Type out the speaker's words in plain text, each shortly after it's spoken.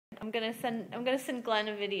I'm gonna send Glenn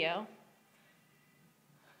a video.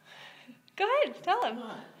 Go ahead, tell him.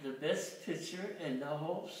 What? The best picture in the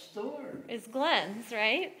whole store. It's Glenn's,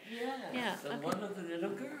 right? Yeah. The okay. one of the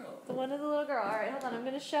little girl. The one of the little girl. All right, hold on. I'm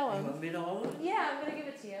gonna show him. You want me to hold it? Yeah, I'm gonna give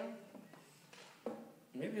it to you.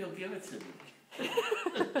 Maybe he'll give it to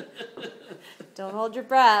me. Don't hold your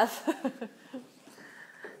breath.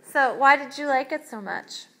 So, why did you like it so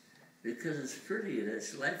much? Because it's pretty and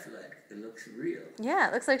it's lifelike. It looks real. Yeah,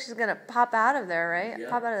 it looks like she's gonna pop out of there, right? Yeah.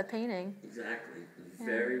 Pop out of the painting. Exactly.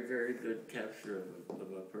 Very, very good capture of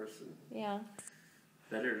a person. Yeah.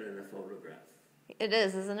 Better than a photograph. It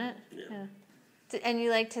is, isn't it? Yeah. And you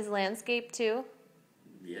liked his landscape too?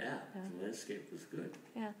 Yeah. The landscape was good.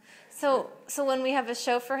 Yeah. So when we have a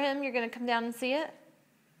show for him, you're gonna come down and see it?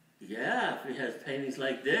 Yeah, if he has paintings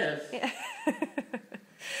like this. Yeah.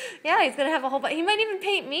 Yeah, he's gonna have a whole bunch. He might even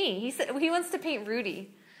paint me. He said he wants to paint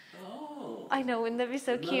Rudy. Oh. I know, wouldn't that be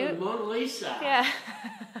so cute? Mona Lisa. Yeah.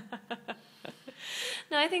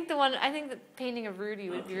 No, I think the painting of Rudy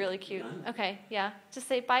would be really cute. Done. Okay, yeah. Just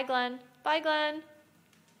say bye, Glenn. Bye, Glenn.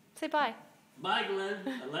 Say bye. Bye,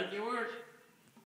 Glenn. I like your work.